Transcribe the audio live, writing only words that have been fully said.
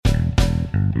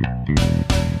Bonjour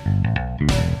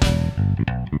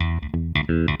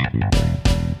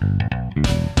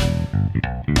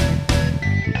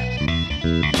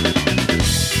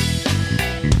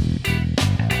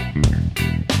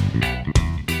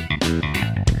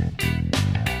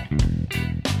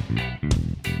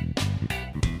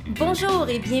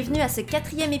et bienvenue à ce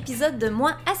 4e épisode de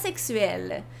Moi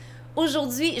Asexuel.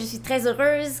 Aujourd'hui, je suis très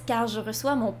heureuse car je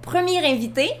reçois mon premier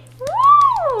invité.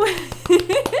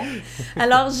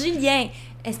 Alors, Julien,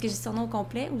 est-ce que j'ai son nom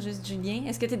complet ou juste Julien?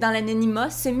 Est-ce que tu es dans l'anonymat,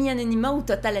 semi-anonymat ou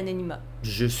total anonymat?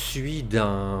 Je suis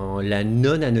dans la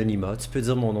non-anonymat. Tu peux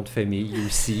dire mon nom de famille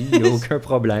aussi, il n'y a aucun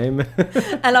problème.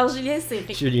 Alors, Julien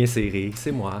Séré. Julien Séré,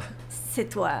 c'est moi. C'est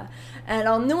toi.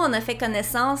 Alors, nous, on a fait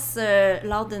connaissance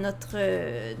lors de notre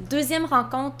deuxième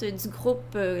rencontre du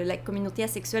groupe La Communauté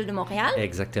Asexuelle de Montréal.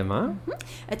 Exactement.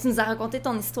 Tu nous as raconté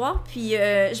ton histoire, puis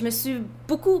je me suis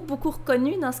beaucoup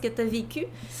reconnue dans ce que tu as vécu.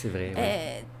 C'est vrai,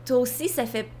 ouais. Toi aussi, ça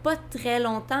fait pas très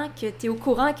longtemps que tu es au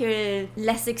courant que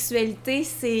la sexualité,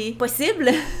 c'est possible.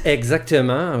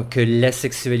 Exactement, que la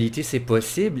sexualité, c'est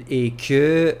possible et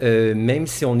que même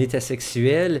si on est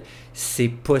asexuel, c'est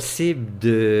possible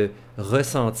de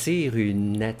ressentir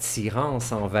une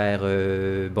attirance envers,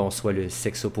 soit le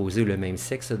sexe opposé ou le même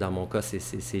sexe. Dans mon cas, c'est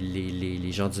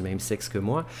les gens du même sexe que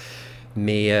moi.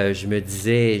 Mais je me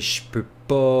disais, je peux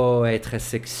pas être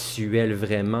asexuel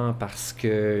vraiment parce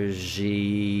que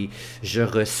je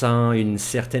ressens une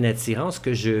certaine attirance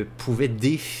que je pouvais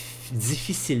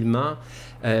difficilement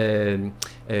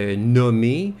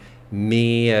nommer.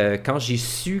 Mais quand j'ai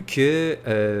su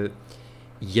que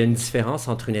il y a une différence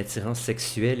entre une attirance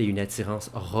sexuelle et une attirance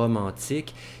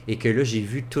romantique, et que là, j'ai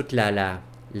vu toute la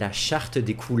charte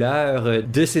des couleurs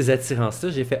de ces attirances-là,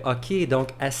 j'ai fait « OK, donc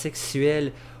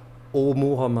asexuel,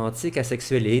 homo-romantique,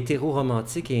 asexuel et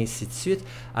hétéro-romantique, et ainsi de suite. »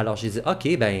 Alors, j'ai dit «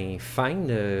 OK, ben, fine,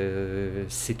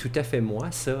 c'est tout à fait moi,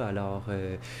 ça. » Alors,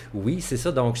 oui, c'est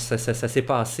ça. Donc, ça s'est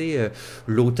passé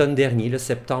l'automne dernier, là,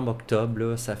 septembre-octobre,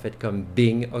 là, ça a fait comme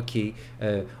bing, OK,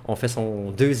 on fait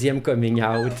son deuxième coming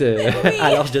out oui.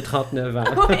 à l'âge de 39 ans.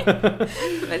 Oui,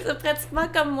 c'est pratiquement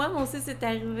comme moi aussi, c'est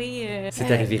arrivé... c'est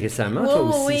arrivé récemment, toi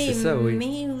aussi, oui, c'est ça, oui.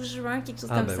 Mai ou juin, quelque chose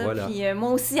comme ça. Voilà. Puis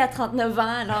moi aussi à 39 ans,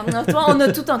 alors toi, on a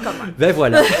tout en commun. Ben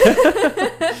voilà.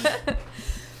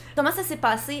 Comment ça s'est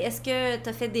passé? Est-ce que tu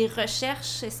as fait des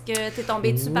recherches? Est-ce que tu es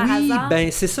tombé dessus par hasard? Oui,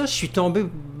 ben c'est ça, je suis tombé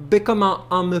comme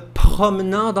en me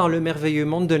promenant dans le merveilleux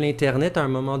monde de l'Internet. À un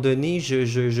moment donné,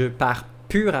 je par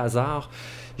pur hasard,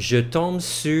 je tombe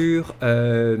sur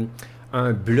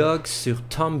un blog sur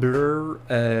Tumblr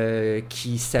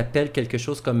qui s'appelle quelque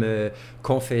chose comme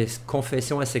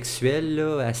Confession asexuelle,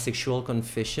 là, Asexual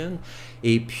Confession.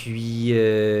 Et puis,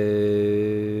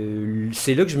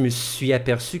 c'est là que je me suis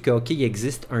aperçu qu'il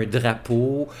existe un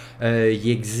drapeau, il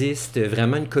existe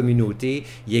vraiment une communauté,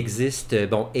 il existe,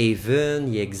 Haven,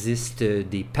 il existe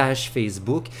des pages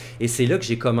Facebook. Et c'est là que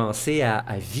j'ai commencé à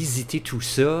visiter tout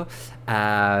ça,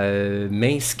 à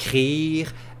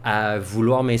m'inscrire, à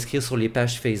vouloir m'inscrire sur les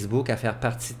pages Facebook, à faire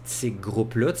partie de ces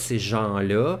groupes-là, de ces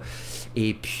gens-là.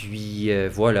 Et puis,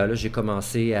 voilà, là, j'ai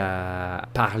commencé à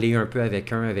parler un peu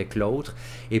avec un, avec l'autre.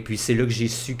 Et puis, c'est là que j'ai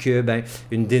su que,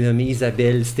 une dénommée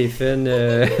Isabelle Stéphane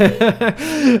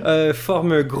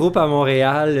forme un groupe à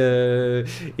Montréal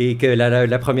et que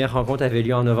la première rencontre avait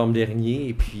lieu en novembre dernier.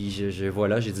 Et puis, j'ai dit,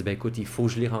 écoute, il faut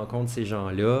que je les rencontre, ces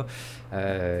gens-là.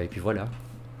 Et puis, voilà.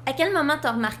 À quel moment tu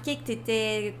as remarqué que tu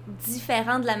étais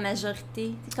différent de la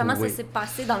majorité? Comment ça s'est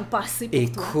passé dans le passé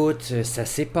pour toi? Écoute, ça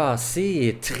s'est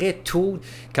passé très tôt.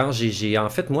 Quand en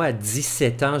fait, moi, à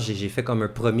 17 ans, j'ai fait comme un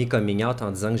premier coming out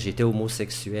en disant que j'étais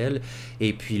homosexuel.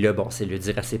 Et puis là, c'est le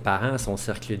dire à ses parents, à son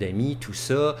cercle d'amis, tout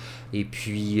ça. Et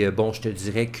puis, je te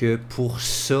dirais que pour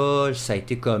ça a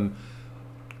été comme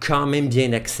quand même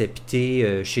bien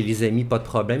accepté. Chez les amis, pas de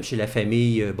problème. Chez la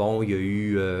famille, il y a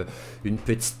eu une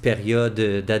petite période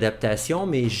d'adaptation,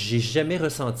 mais j'ai jamais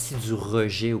ressenti du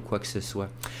rejet ou quoi que ce soit.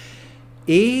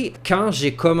 Et quand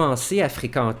j'ai commencé à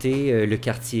fréquenter le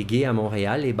quartier gay à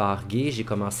Montréal, les bars gays, j'ai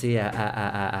commencé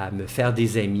à me faire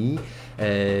des amis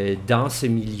dans ce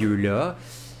milieu-là.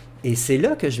 Et c'est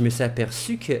là que je me suis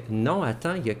aperçu que non,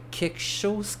 attends, il y a quelque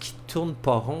chose qui tourne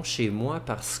pas rond chez moi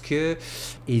parce que,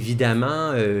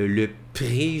 évidemment, le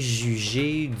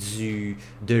préjugé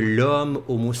de l'homme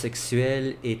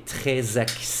homosexuel est très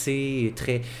axé,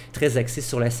 très axé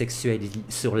sur la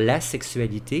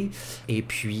sexualité. Et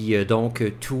puis, donc,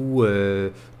 tout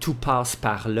passe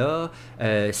par là.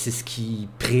 C'est ce qui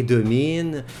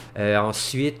prédomine.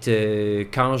 Ensuite,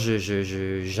 quand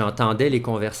j'entendais les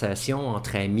conversations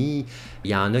entre amis,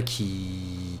 il y en a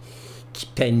qui qui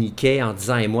paniquait en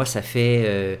disant, et moi, ça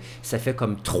fait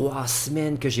comme 3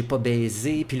 semaines que j'ai pas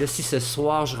baisé, puis là, si ce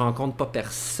soir, je rencontre pas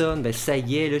personne, ben ça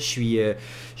y est, là,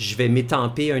 je vais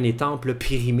m'étamper un étampe là,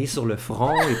 périmé sur le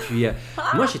front, et puis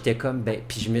moi, j'étais comme,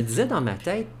 puis je me disais dans ma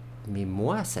tête, mais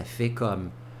moi, ça fait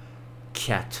comme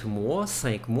 4 mois,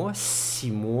 5 mois,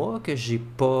 6 mois que j'ai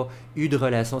pas eu de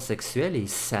relation sexuelle et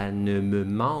ça ne me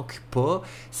manque pas,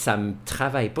 ça me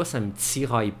travaille pas, ça me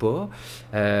tiraille pas.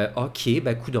 Ok,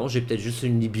 coudonc, j'ai peut-être juste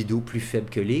une libido plus faible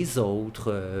que les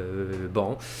autres.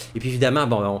 Bon. Et puis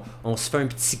évidemment, on se fait un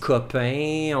petit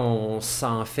copain, on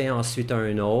s'en fait ensuite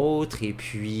un autre et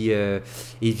puis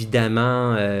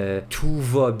évidemment, tout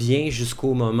va bien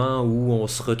jusqu'au moment où on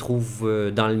se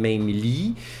retrouve dans le même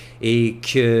lit. Et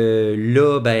que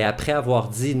là, après avoir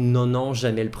dit non,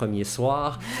 jamais le premier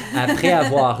soir, après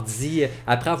avoir dit,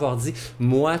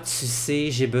 moi, tu sais,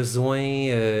 j'ai besoin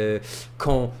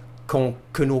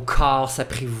que nos corps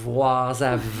s'apprivoisent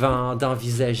avant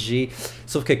d'envisager.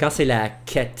 Sauf que quand c'est la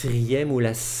 4e ou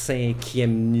la 5e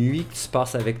nuit que tu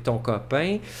passes avec ton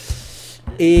copain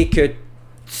et que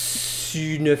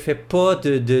tu ne fais pas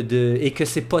et que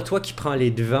c'est pas toi qui prends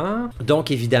les devants. Donc,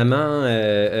 évidemment,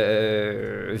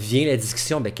 vient la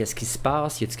discussion, qu'est-ce qui se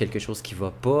passe? Y a-t-il quelque chose qui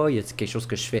va pas? Y a-t-il quelque chose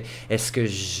que je fais? Est-ce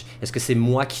que c'est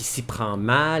moi qui s'y prends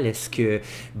mal? Est-ce que...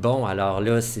 Bon, alors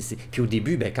là, c'est... Puis au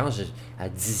début, à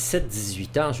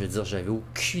 17-18 ans, je veux dire, j'avais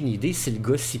aucune idée si le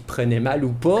gars s'y prenait mal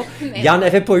ou pas. Il n'y en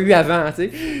avait pas eu avant, tu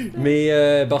sais. Mais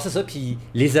c'est ça. Puis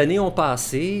les années ont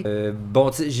passé.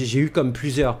 J'ai eu comme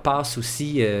plusieurs passes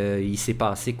aussi. Il s'est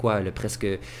passé presque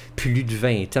plus de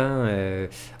 20 ans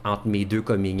entre mes 2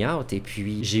 coming out. Et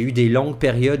puis j'ai eu des longues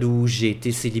périodes où j'ai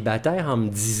été célibataire en me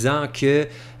disant que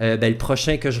le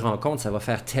prochain que je rencontre, ça va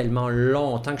faire tellement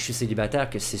longtemps que je suis célibataire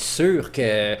que c'est sûr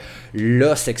que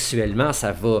là, sexuellement,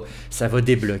 ça va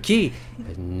débloquer.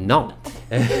 Non.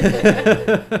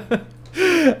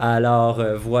 Alors,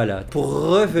 voilà. Pour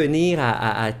revenir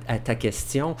à ta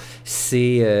question,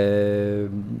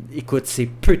 écoute, c'est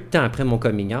peu de temps après mon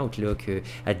coming out, là,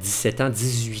 à 17 ans,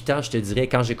 18 ans, je te dirais,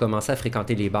 quand j'ai commencé à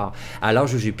fréquenter les bars. À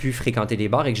l'âge où j'ai pu fréquenter les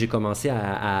bars et que j'ai commencé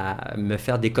à me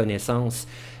faire des connaissances,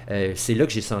 c'est là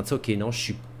que j'ai senti, OK, non, je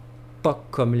suis pas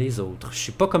comme les autres. Je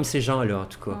suis pas comme ces gens-là, en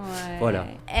tout cas. Ouais. Voilà.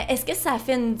 Est-ce que ça a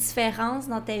fait une différence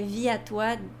dans ta vie à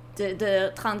toi de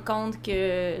te rendre compte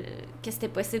que c'était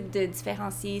possible de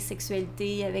différencier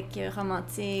sexualité avec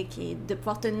romantique et de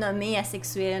pouvoir te nommer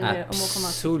asexuel, homo-romantique?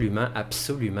 Absolument,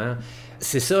 absolument.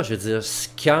 C'est ça, je veux dire,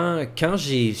 quand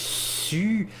j'ai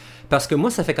su... Parce que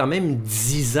moi, ça fait quand même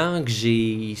 10 ans que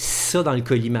j'ai ça dans le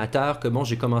collimateur, que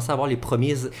j'ai commencé à avoir les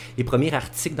premiers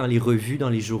articles dans les revues, dans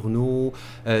les journaux,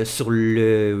 sur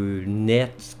le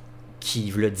net, qui,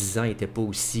 il y a 10 ans, n'était pas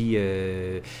aussi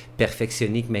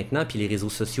perfectionné que maintenant, puis les réseaux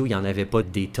sociaux, il n'y en avait pas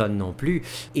des tonnes non plus.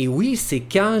 Et oui, c'est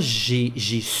quand j'ai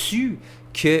su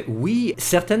que, oui,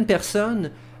 certaines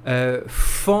personnes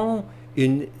font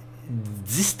une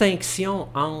distinction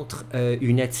entre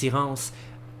une attirance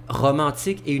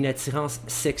romantique et une attirance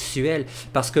sexuelle.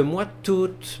 Parce que moi,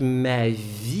 toute ma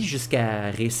vie,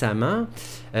 jusqu'à récemment,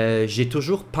 j'ai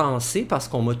toujours pensé, parce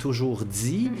qu'on m'a toujours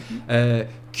dit,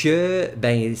 que,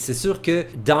 c'est sûr que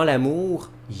dans l'amour,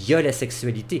 il y a la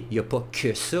sexualité. Il n'y a pas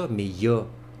que ça, mais il y a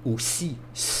aussi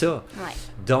ça. Ouais.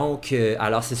 Donc,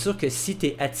 alors c'est sûr que si tu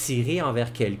es attiré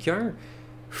envers quelqu'un,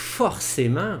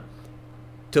 forcément,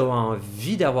 tu as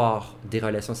envie d'avoir des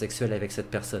relations sexuelles avec cette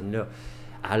personne-là.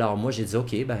 Alors moi, j'ai dit,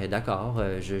 OK, d'accord,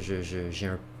 j'ai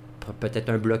peut-être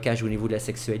un blocage au niveau de la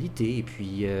sexualité, et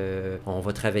puis on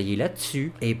va travailler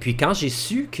là-dessus. Et puis quand j'ai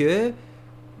su que,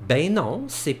 non,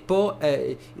 c'est pas...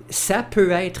 ça peut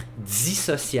être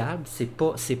dissociable,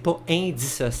 c'est pas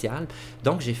indissociable.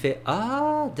 Donc j'ai fait,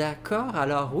 d'accord,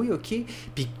 alors oui, OK.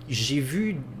 Puis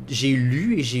j'ai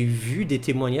lu et j'ai vu des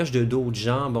témoignages de d'autres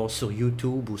gens, sur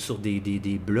YouTube ou sur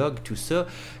des blogs, tout ça,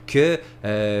 que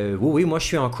oui, moi je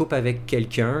suis en couple avec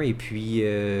quelqu'un et puis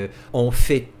on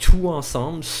fait tout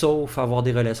ensemble sauf avoir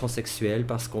des relations sexuelles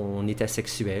parce qu'on est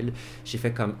asexuel. J'ai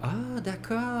fait comme,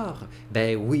 d'accord,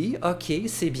 oui, OK,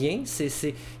 c'est bien, c'est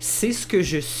ce que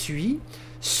je suis.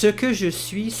 Ce que je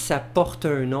suis, ça porte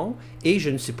un nom et je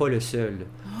ne suis pas le seul.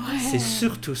 Ouais. C'est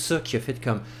surtout ça qui a fait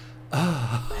comme,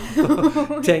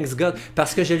 thanks God.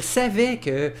 Parce que je le savais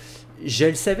qu'il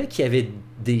y avait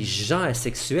des gens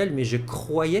asexuels, mais je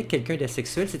croyais que quelqu'un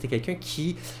d'asexuel, c'était quelqu'un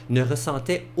qui ne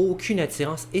ressentait aucune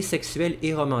attirance et sexuelle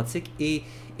et romantique et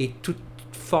toute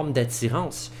forme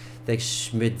d'attirance. Fait que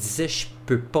je me disais, je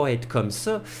peux pas être comme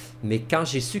ça. Mais quand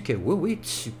j'ai su que oui,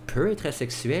 tu peux être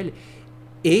asexuel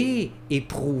et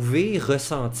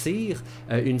ressentir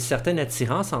une certaine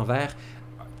attirance envers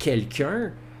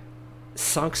quelqu'un,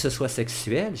 sans que ce soit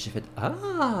sexuel. J'ai fait «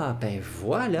 Ah, ben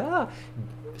voilà,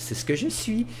 c'est ce que je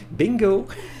suis. Bingo! »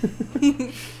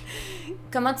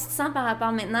 Comment tu te sens par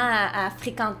rapport maintenant à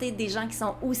fréquenter des gens qui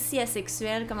sont aussi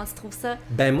asexuels? Comment tu trouves ça?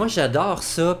 Ben moi, j'adore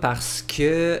ça parce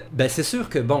que, ben c'est sûr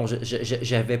que, bon,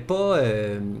 j'avais pas...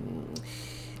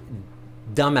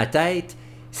 dans ma tête,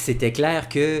 c'était clair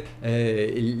que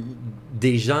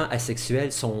des gens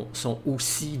asexuels sont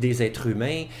aussi des êtres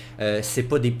humains. C'est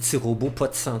pas des petits robots, pas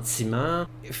de sentiments.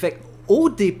 Fait au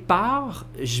départ,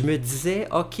 je me disais,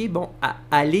 OK, bon,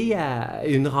 aller à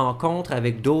une rencontre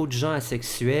avec d'autres gens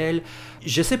asexuels,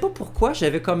 je sais pas pourquoi,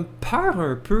 j'avais comme peur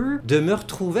un peu de me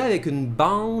retrouver avec une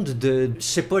bande de, je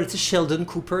sais pas, tu sais, Sheldon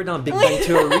Cooper dans Big Bang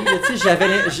Theory, tu sais,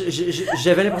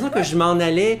 j'avais l'impression que je m'en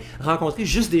allais rencontrer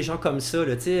juste des gens comme ça,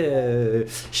 là, tu sais,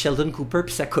 Sheldon Cooper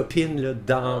puis sa copine, là,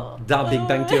 dans Big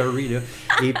Bang Theory, là.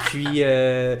 Et puis,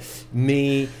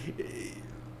 mais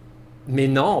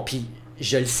non, puis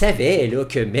je le savais, là,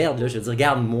 que merde, là, je veux dire,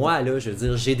 regarde, moi, là, je veux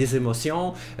dire, j'ai des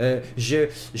émotions, je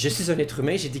suis un être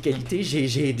humain, j'ai des qualités,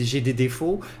 j'ai des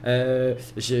défauts,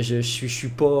 je suis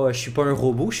pas un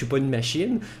robot, je suis pas une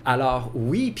machine. Alors,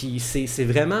 oui, puis c'est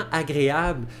vraiment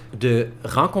agréable de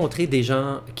rencontrer des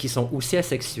gens qui sont aussi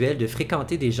asexuels, de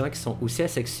fréquenter des gens qui sont aussi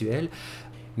asexuels,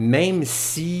 même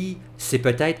si c'est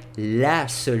peut-être la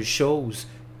seule chose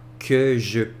que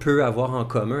je peux avoir en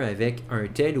commun avec un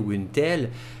tel ou une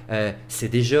telle, c'est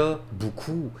déjà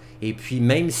beaucoup. Et puis,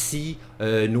 même si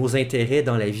nos intérêts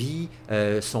dans la vie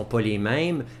sont pas les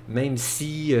mêmes, même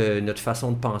si notre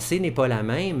façon de penser n'est pas la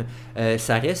même,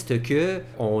 ça reste que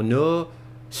on a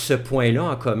ce point-là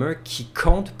en commun qui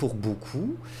compte pour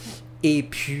beaucoup. Et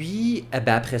puis, ben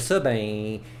après ça,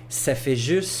 ben ça fait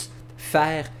juste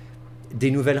faire des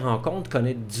nouvelles rencontres,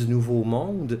 connaître du nouveau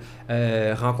monde,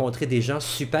 rencontrer des gens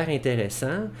super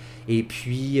intéressants. Et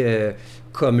puis,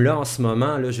 comme là, en ce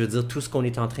moment, là, je veux dire, tout ce qu'on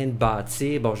est en train de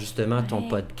bâtir, bon, justement, ton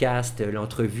podcast,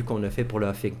 l'entrevue qu'on a fait pour le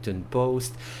Huffington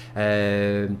Post,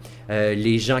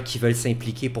 les gens qui veulent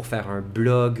s'impliquer pour faire un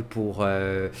blog,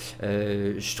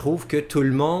 je trouve que tout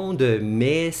le monde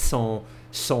met son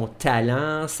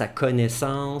talent, sa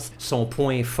connaissance, son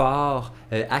point fort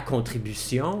à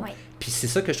contribution. Oui. Puis c'est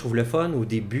ça que je trouve le fun au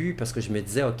début, parce que je me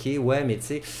disais, OK, ouais, mais tu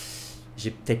sais,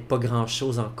 j'ai peut-être pas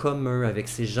grand-chose en commun avec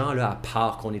ces gens-là, à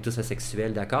part qu'on est tous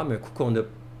asexuels, d'accord? Mais un coup qu'on a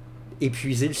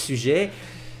épuisé le sujet,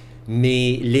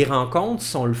 mais les rencontres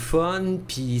sont le fun,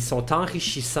 puis sont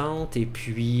enrichissantes, et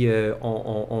puis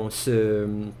on se...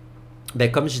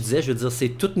 Ben comme je disais, je veux dire, c'est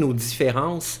toutes nos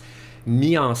différences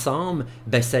mises ensemble,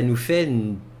 ben ça nous fait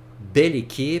une belle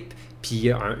équipe,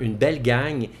 puis une belle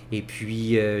gang, et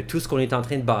puis tout ce qu'on est en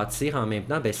train de bâtir en même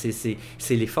temps, ben c'est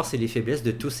les forces et les faiblesses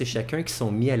de tous et chacun qui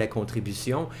sont mis à la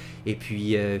contribution, et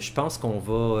puis je pense qu'on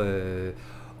va...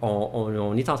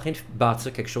 on est en train de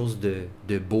bâtir quelque chose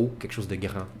de beau, quelque chose de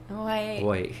grand. Oui.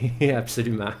 Oui,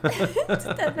 absolument. Tout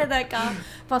à fait d'accord.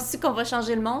 Penses-tu qu'on va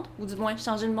changer le monde, ou du moins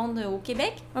changer le monde au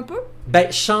Québec, un peu?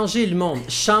 Ben, changer le monde,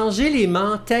 changer les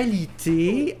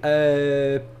mentalités,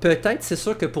 peut-être, c'est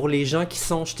sûr que pour les gens qui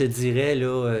sont, je te dirais,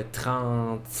 là,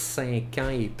 35 ans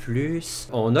et plus,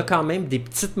 on a quand même des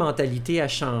petites mentalités à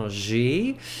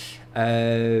changer.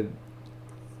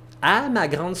 À ma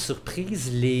grande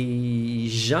surprise, les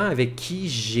gens avec qui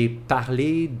j'ai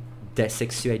parlé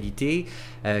d'asexualité,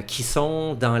 qui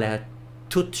sont dans la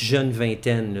toute jeune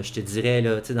vingtaine, là, je te dirais,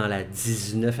 là, dans la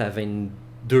 19 à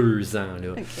 22 ans.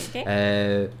 Là.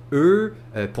 Okay. Eux,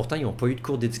 pourtant, ils n'ont pas eu de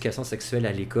cours d'éducation sexuelle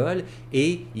à l'école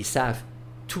et ils savent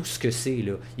tout ce que c'est.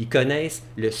 Là. Ils connaissent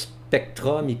le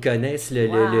spectrum, ils connaissent les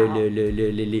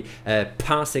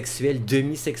pansexuels,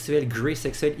 demi-sexuels, grey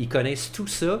sexuels, ils connaissent tout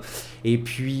ça. Et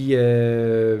puis,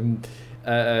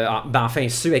 enfin,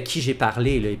 ceux à qui j'ai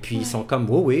parlé, là, et puis ils sont comme,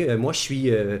 oui, moi je suis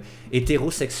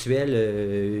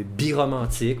hétérosexuel,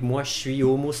 biromantique, moi je suis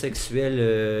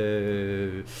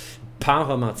homosexuel,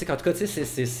 pan-romantique. En tout cas, tu sais,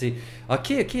 c'est...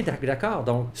 OK, d'accord.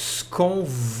 Donc, ce qu'on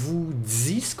vous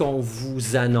dit, ce qu'on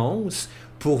vous annonce,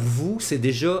 pour vous, c'est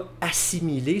déjà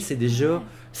assimilé, c'est déjà...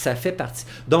 Ça fait partie.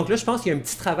 Donc là, je pense qu'il y a un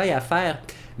petit travail à faire,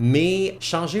 mais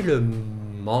changer le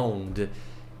monde,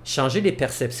 changer les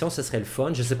perceptions, ce serait le fun.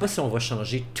 Je ne sais pas si on va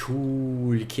changer tout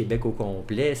le Québec au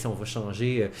complet, si on va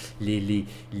changer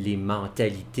les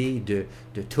mentalités de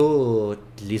tous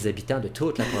les habitants de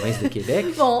toute la province de Québec.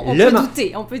 Bon, on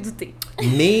peut douter.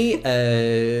 Mais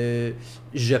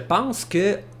je pense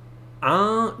que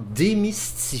en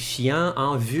démystifiant,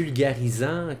 en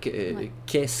vulgarisant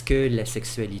qu'est-ce que la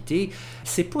sexualité,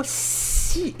 c'est pas si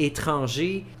si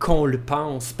étranger qu'on le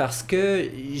pense, parce que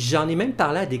j'en ai même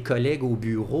parlé à des collègues au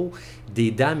bureau,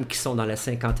 des dames qui sont dans la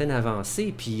cinquantaine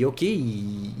avancée, puis OK,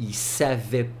 ils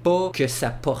savaient pas que ça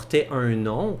portait un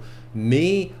nom,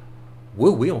 mais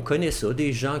oui, on connaît ça,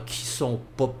 des gens qui sont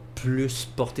pas plus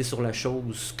portés sur la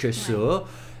chose que ça. Ouais.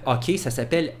 OK, ça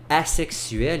s'appelle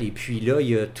asexuel, et puis là, il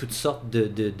y a toutes sortes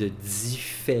de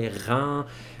différentes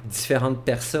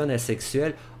personnes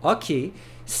asexuelles. OK,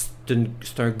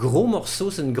 c'est un gros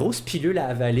morceau, c'est une grosse pilule à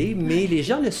avaler, mais les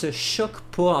gens ne se choquent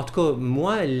pas. En tout cas,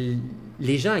 moi,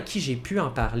 les gens à qui j'ai pu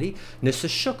en parler ne se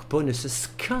choquent pas, ne se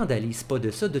scandalisent pas de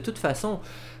ça. De toute façon,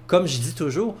 comme je dis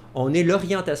toujours, on est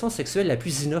l'orientation sexuelle la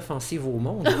plus inoffensive au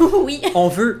monde. Oui. On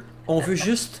veut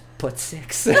juste pas de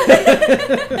sexe.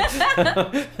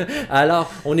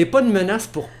 Alors, on n'est pas une menace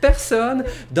pour personne.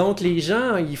 Donc, les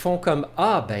gens, ils font comme «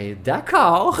 Ah, ben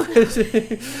d'accord.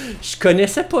 Je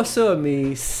connaissais pas ça,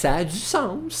 mais ça a du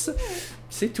sens. »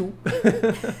 C'est tout.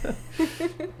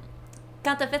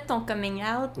 Quand tu as fait ton coming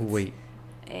out, oui.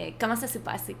 Comment ça s'est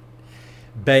passé?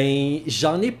 Ben,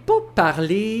 j'en ai pas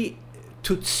parlé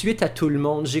tout de suite à tout le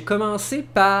monde. J'ai commencé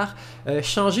par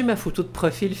changer ma photo de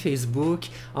profil Facebook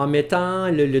en mettant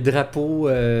le drapeau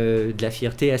de la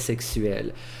fierté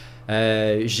asexuelle.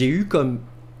 J'ai eu comme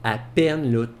à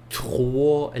peine là,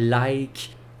 3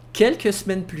 likes. Quelques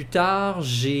semaines plus tard,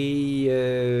 j'ai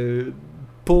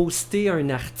posté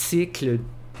un article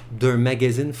d'un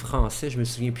magazine français, je me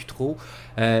souviens plus trop,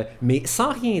 mais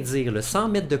sans rien dire, là, sans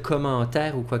mettre de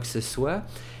commentaires ou quoi que ce soit.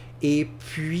 Et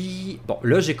puis, bon,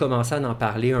 là, j'ai commencé à en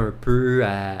parler un peu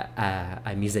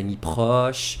à mes amis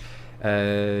proches.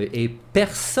 Et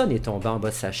personne n'est tombé en bas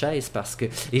de sa chaise parce que...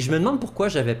 Et je me demande pourquoi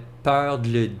j'avais peur de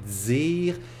le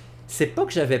dire. C'est pas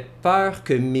que j'avais peur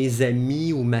que mes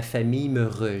amis ou ma famille me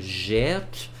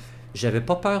rejettent. J'avais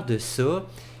pas peur de ça.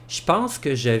 Je pense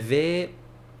que j'avais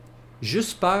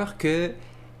juste peur que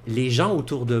les gens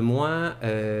autour de moi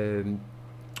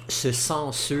se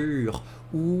censurent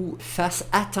ou fassent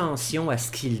attention à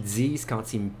ce qu'ils disent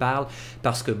quand ils me parlent.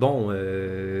 Parce que, bon,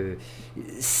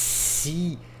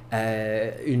 si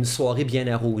une soirée bien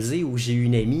arrosée où j'ai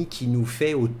une amie qui nous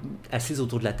fait, assise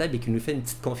autour de la table et qui nous fait une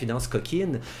petite confidence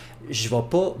coquine, je ne vais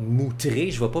pas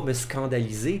m'outrer, je ne vais pas me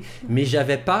scandaliser, mais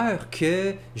j'avais peur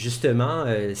que, justement,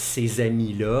 ces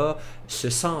amis-là se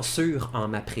censurent en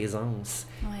ma présence.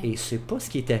 Ouais. Et c'est pas ce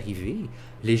qui est arrivé.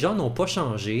 Les gens n'ont pas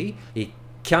changé, et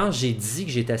quand j'ai dit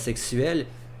que j'étais asexuel,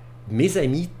 mes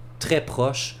amis très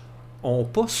proches n'ont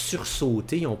pas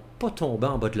sursauté, ils n'ont pas tombé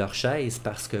en bas de leur chaise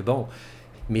parce que, bon,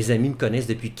 mes amis me connaissent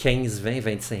depuis 15, 20,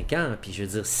 25 ans. Puis je veux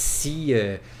dire, si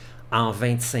en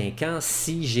 25 ans,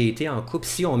 si j'ai été en couple,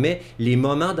 si on met les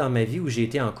moments dans ma vie où j'ai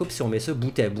été en couple, si on met ça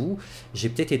bout à bout, j'ai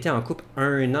peut-être été en couple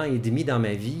 1 an et demi dans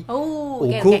ma vie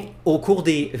au cours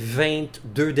des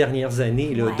 22 dernières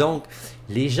années. Là. Ouais. Donc,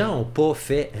 les gens n'ont pas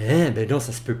fait « Hein, ben non,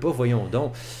 ça se peut pas, voyons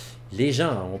donc ». Les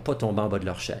gens n'ont pas tombé en bas de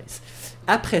leur chaise.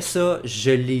 Après ça,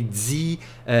 je l'ai dit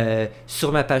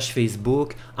sur ma page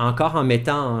Facebook, encore en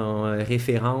mettant en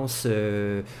référence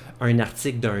un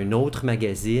article d'un autre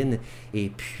magazine. Et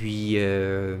puis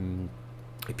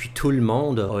tout le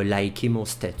monde a liké mon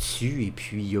statut. Et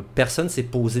puis personne ne s'est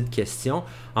posé de questions.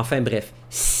 Enfin bref,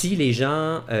 si les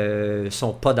gens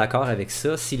sont pas d'accord avec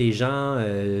ça, si les gens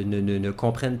ne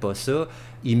comprennent pas ça,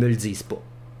 ils me le disent pas.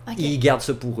 Okay. Ils gardent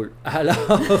ça pour eux.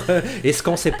 Alors, et ce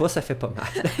qu'on sait pas, ça fait pas mal.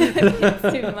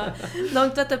 Effectivement.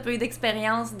 Donc, toi, tu n'as pas eu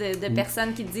d'expérience de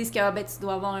personnes qui te disent que tu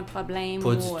dois avoir un problème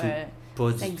pas du tout.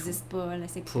 Pas ça n'existe pas, la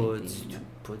sexualité.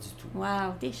 Pas du tout.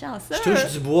 Wow, t'es chanceux. Je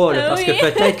touche du bois, là, parce que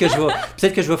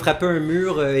peut-être que je vais frapper un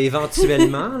mur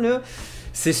éventuellement, là.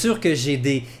 C'est sûr que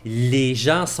les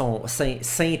gens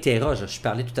s'interrogent. Je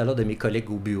parlais tout à l'heure de mes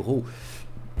collègues au bureau.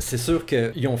 C'est sûr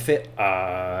qu'ils ont fait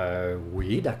 «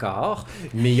 oui, d'accord »,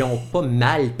 mais ils n'ont pas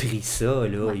mal pris ça,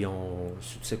 là, ouais. Ils ont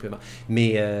tout simplement...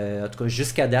 Mais en tout cas,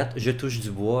 jusqu'à date, je touche du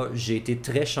bois, j'ai été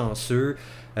très chanceux,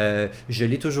 je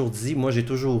l'ai toujours dit, moi j'ai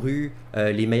toujours eu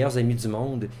les meilleurs amis du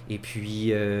monde, et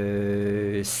puis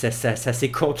ça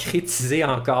s'est concrétisé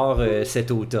encore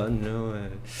cet automne, là,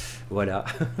 voilà.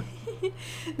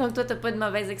 Donc, toi, t'as pas de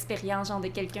mauvaise expérience, genre de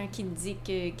quelqu'un qui te dit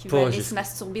qu'il va aller se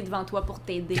masturber devant toi pour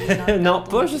t'aider? Non,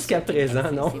 pas jusqu'à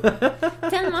présent, non.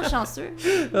 Tellement chanceux.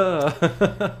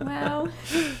 Wow.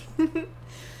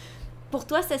 Pour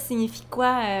toi, ça signifie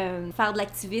quoi faire de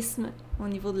l'activisme au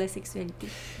niveau de la sexualité?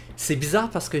 C'est bizarre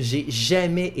parce que j'ai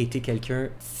jamais été quelqu'un...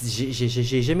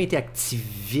 J'ai jamais été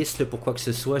activiste là, pour quoi que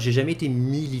ce soit. J'ai jamais été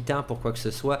militant pour quoi que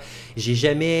ce soit. J'ai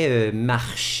jamais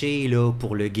marché là,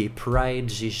 pour le Gay Pride.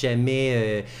 J'ai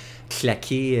jamais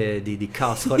claqué des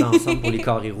casseroles ensemble pour les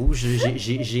carrés rouges.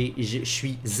 Je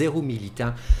suis zéro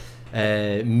militant.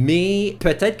 Mais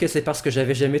peut-être que c'est parce que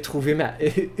j'avais jamais trouvé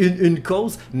une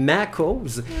cause, ma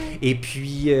cause. Et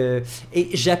puis, et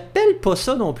j'appelle pas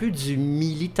ça non plus du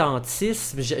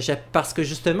militantisme, parce que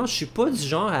justement, je suis pas du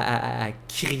genre à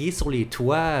crier sur les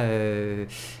toits.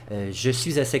 Je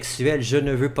suis asexuel, je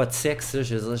ne veux pas de sexe.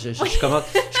 Je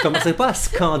commencerai pas à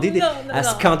scander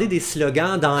scander des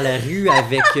slogans dans la rue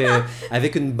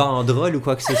avec une banderole ou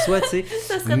quoi que ce soit, tu sais.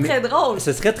 Ça serait très drôle.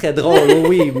 Ce serait très drôle,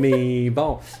 oui, mais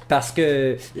bon, parce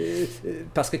que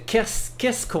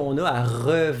qu'est-ce qu'on a à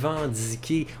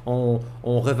revendiquer? On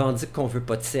revendique qu'on veut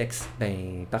pas de sexe.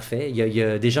 Ben, parfait. Il y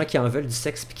a des gens qui en veulent du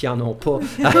sexe puis qui en ont pas.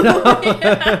 Alors,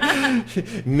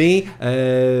 mais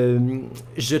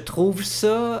je trouve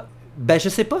ça... Ben, je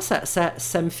sais pas,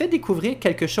 ça me fait découvrir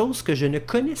quelque chose que je ne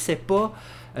connaissais pas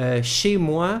chez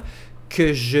moi,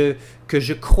 que je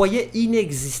croyais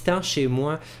inexistant chez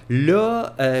moi.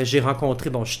 Là, j'ai rencontré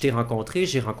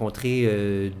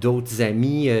d'autres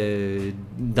amis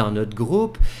dans notre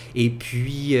groupe, et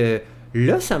puis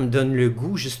là, ça me donne le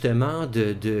goût justement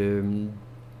de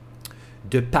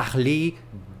parler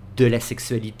de la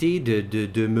sexualité,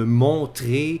 de me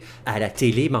montrer à la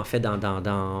télé, mais en fait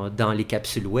dans les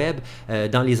capsules web,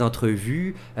 dans les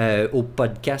entrevues, au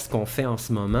podcast qu'on fait en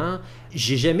ce moment.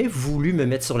 J'ai jamais voulu me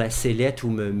mettre sur la sellette ou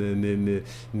me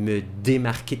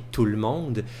démarquer de tout le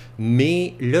monde,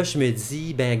 mais là je me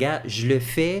dis, ben gars, je le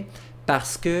fais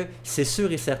parce que c'est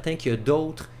sûr et certain qu'il y a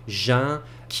d'autres gens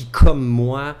qui, comme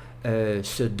moi,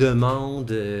 se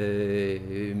demandent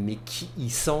mais qui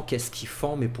ils sont, qu'est-ce qu'ils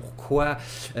font, mais pourquoi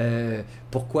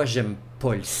j'aime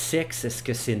pas le sexe, est-ce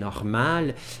que c'est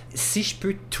normal? Si je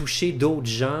peux toucher d'autres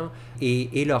gens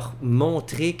et leur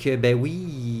montrer que ben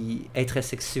oui, être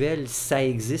asexuel, ça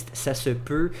existe, ça se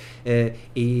peut,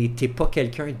 et t'es pas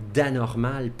quelqu'un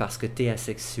d'anormal parce que t'es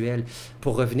asexuel.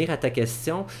 Pour revenir à ta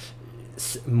question,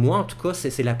 moi en tout cas,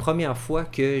 c'est la première fois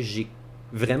que j'ai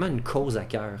vraiment une cause à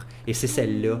cœur, et c'est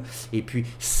celle-là. Et puis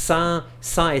sans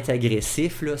être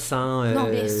agressif, là, sans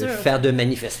faire de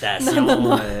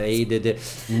manifestations,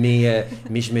 mais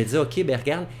je me dis, ok, ben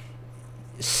regarde,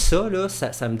 ça là,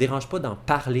 ça me dérange pas d'en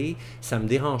parler, ça me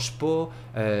dérange pas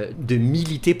de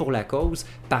militer pour la cause,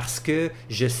 parce que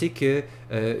je sais que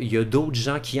il y a d'autres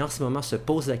gens qui en ce moment se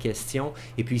posent la question,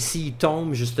 et puis s'ils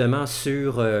tombent justement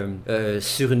sur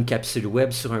une capsule web,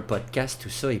 sur un podcast, tout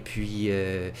ça, et puis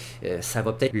ça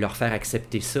va peut-être leur faire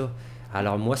accepter ça.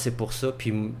 Alors moi, c'est pour ça,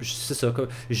 puis c'est ça,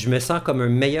 je me sens comme un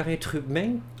meilleur être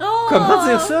humain. Oh, comment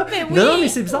dire ça? Mais oui. Non, mais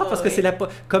c'est bizarre, parce que c'est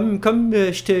comme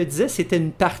je te disais, c'était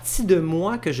une partie de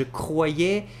moi que je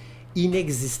croyais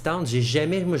inexistante.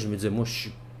 Moi je me disais, moi je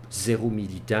suis zéro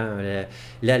militant.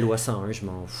 La loi 101, je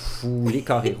m'en fous. Les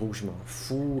carrés rouges, je m'en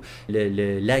fous.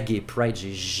 La Gay Pride,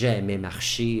 j'ai jamais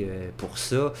marché pour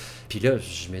ça. Puis là,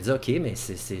 je me dis, ok, mais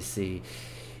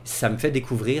ça me fait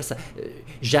découvrir,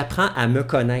 j'apprends à me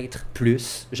connaître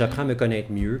plus, j'apprends à me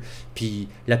connaître mieux, puis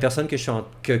la personne que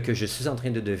je suis en train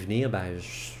de devenir, ben,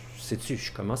 sais-tu,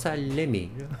 je commence à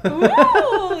l'aimer.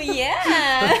 Oh, yeah!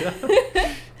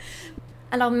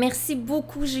 Alors, merci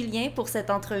beaucoup, Julien, pour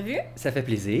cette entrevue. Ça fait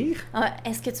plaisir.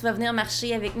 Est-ce que tu vas venir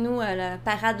marcher avec nous à la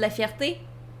Parade de la Fierté?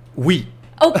 Oui.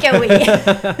 Ok, oui.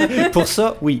 Pour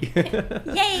ça, oui.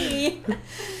 Yay!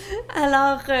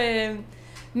 Alors...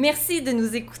 merci de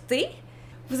nous écouter.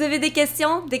 Vous avez des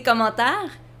questions, des commentaires?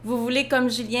 Vous voulez,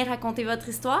 comme Julien, raconter votre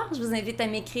histoire? Je vous invite à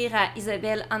m'écrire à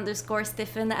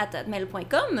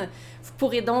isabelle_stephen@hotmail.com. Vous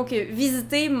pourrez donc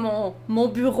visiter mon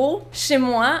bureau chez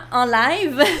moi en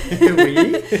live.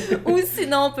 Oui. Ou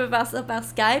sinon, on peut faire ça par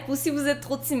Skype. Ou si vous êtes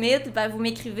trop timide, ben, vous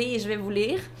m'écrivez et je vais vous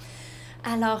lire.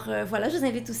 Alors voilà, je vous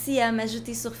invite aussi à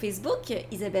m'ajouter sur Facebook,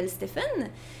 Isabelle Stephen.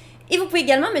 Et vous pouvez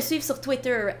également me suivre sur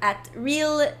Twitter,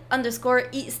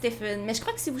 @real_istephen. Mais je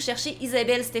crois que si vous cherchez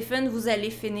Isabelle Stephen, vous allez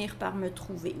finir par me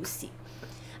trouver aussi.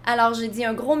 Alors, je dis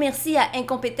un gros merci à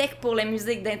Incompetech pour la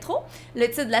musique d'intro. Le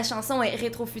titre de la chanson est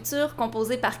Rétro Futur,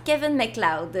 composé par Kevin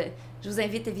MacLeod. Je vous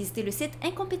invite à visiter le site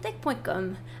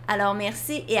incompetech.com. Alors,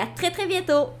 merci et à très très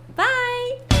bientôt. Bye!